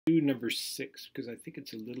do number 6 because I think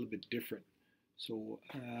it's a little bit different. So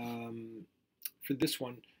for this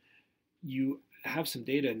one, you have some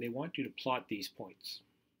data and they want you to plot these points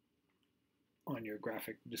on your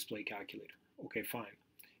graphic display calculator. Okay, fine.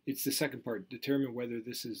 It's the second part. Determine whether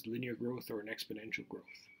this is linear growth or an exponential growth.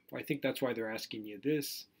 I think that's why they're asking you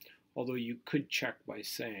this, although you could check by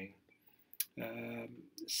saying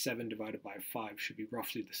 7 divided by 5 should be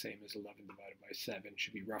roughly the same as 11 divided by 7,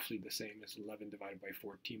 should be roughly the same as 11 divided by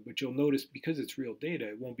 14. But you'll notice because it's real data,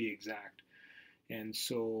 it won't be exact. And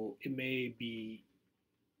so it may be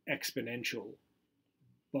exponential,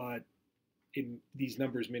 but these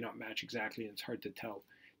numbers may not match exactly and it's hard to tell.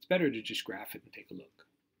 It's better to just graph it and take a look.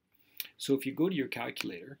 So if you go to your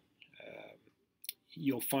calculator,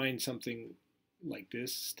 you'll find something like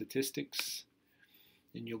this, statistics,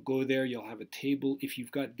 and you'll go there, you'll have a table. If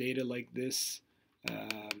you've got data like this,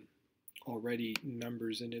 already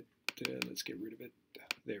numbers in it, let's get rid of it.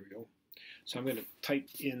 There we go. So I'm going to type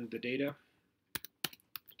in the data,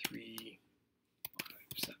 3, 5,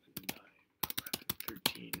 7, 9, 11,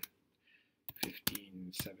 13,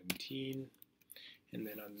 15, 17, and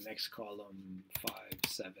then on the next column, 5,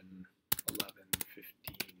 7, 11,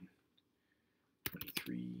 15,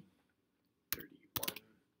 23, 31,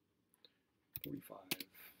 45,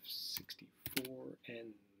 64,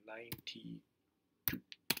 and 92.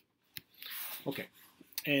 Okay,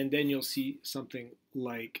 and then you'll see something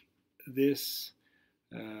like this.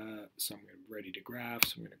 So I'm ready to graph,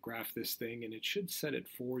 so I'm going to graph this thing, and it should set it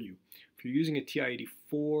for you. If you're using a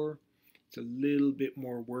TI-84, it's a little bit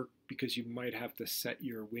more work because you might have to set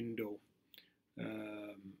your window.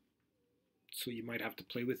 So you might have to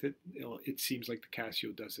play with it. It seems like the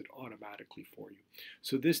Casio does it automatically for you.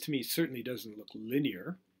 So this to me certainly doesn't look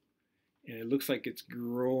linear, and it looks like it's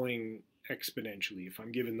growing exponentially. If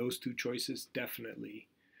I'm given those two choices, definitely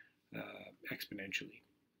exponentially.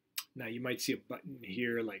 Now you might see a button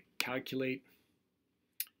here like calculate.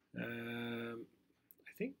 I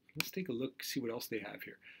think, let's take a look, see what else they have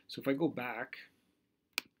here. So if I go back,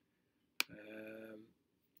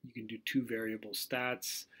 you can do 2 variable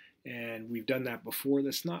stats, and we've done that before.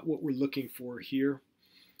 That's not what we're looking for here.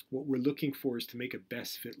 What we're looking for is to make a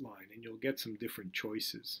best fit line, and you'll get some different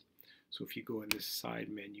choices. So if you go in this side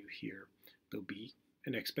menu here, there'll be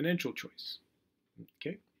an exponential choice.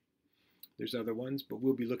 Okay, there's other ones, but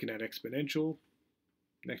we'll be looking at exponential,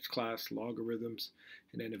 next class, logarithms,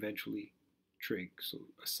 and then eventually trig, so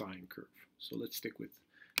a sine curve. So let's stick with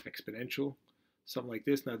exponential, something like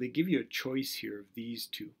this. Now they give you a choice here of these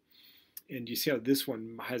two. And you see how this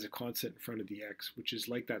one has a constant in front of the x, which is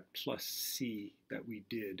like that plus c that we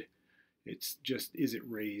did. It's just, is it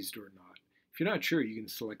raised or not? If you're not sure, you can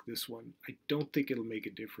select this one. I don't think it'll make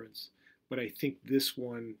a difference, but I think this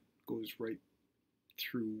one goes right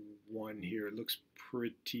through 1 here. It looks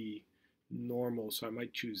pretty normal, so I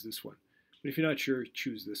might choose this one. But if you're not sure,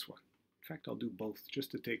 choose this one. In fact, I'll do both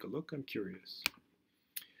just to take a look. I'm curious.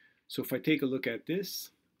 So if I take a look at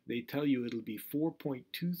this, they tell you it'll be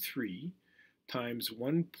 4.23 times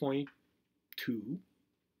 1.2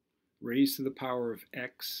 raised to the power of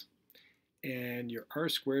x, and your r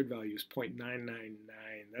squared value is 0.999.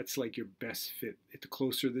 That's like your best fit. The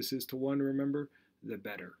closer this is to 1, remember, the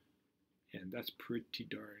better. And that's pretty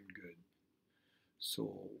darn good.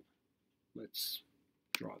 So let's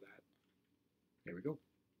draw that. There we go.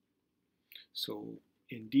 So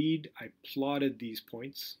indeed, I plotted these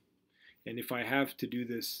points. And if I have to do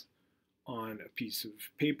this on a piece of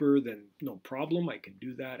paper, then no problem. I can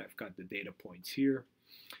do that. I've got the data points here.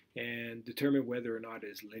 And determine whether or not it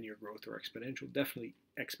is linear growth or exponential. Definitely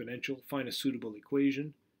exponential. Find a suitable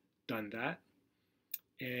equation. Done that.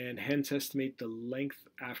 And hence estimate the length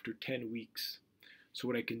after 10 weeks. So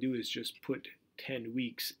what I can do is just put 10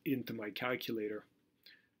 weeks into my calculator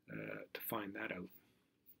to find that out.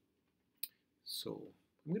 So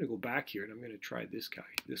I'm going to go back here and I'm going to try this guy,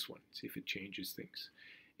 this one, see if it changes things.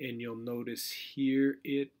 And you'll notice here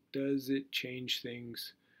it change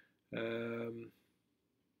things.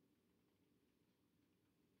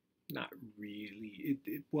 Not really.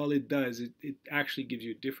 Well, it does. It actually gives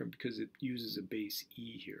you a different because it uses a base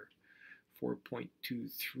e here.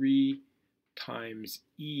 4.23 times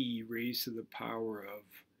e raised to the power of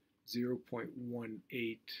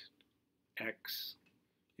 0.18x.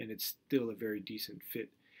 And it's still a very decent fit.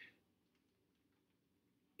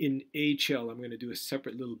 In HL, I'm going to do a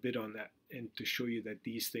separate little bit on that and to show you that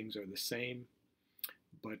these things are the same.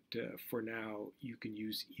 But for now, you can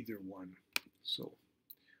use either one. So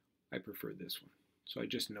I prefer this one. So I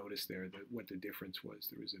just noticed there that what the difference was.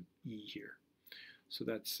 There was an E here. So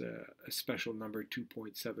that's a special number,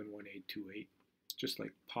 2.71828. Just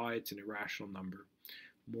like pi, it's an irrational number.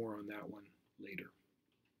 more on that one later.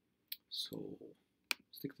 So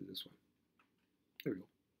stick to this one. There we go.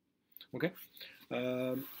 Okay,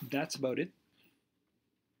 that's about it.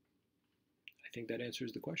 I think that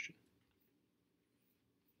answers the question.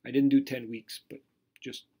 I didn't do 10 weeks, but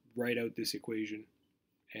just write out this equation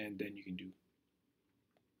and then you can do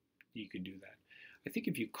that. I think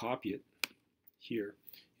if you copy it here,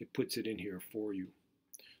 it puts it in here for you.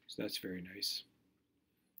 So that's very nice.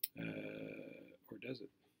 Or does it?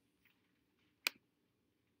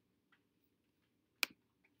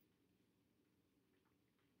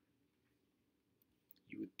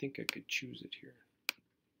 You would think I could choose it here.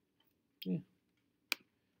 Yeah.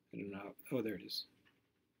 I don't know how. Oh, there it is.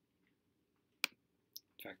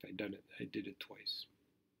 In fact, I did it twice.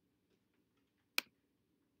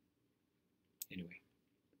 Anyway,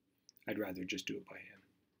 I'd rather just do it by hand.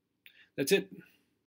 That's it.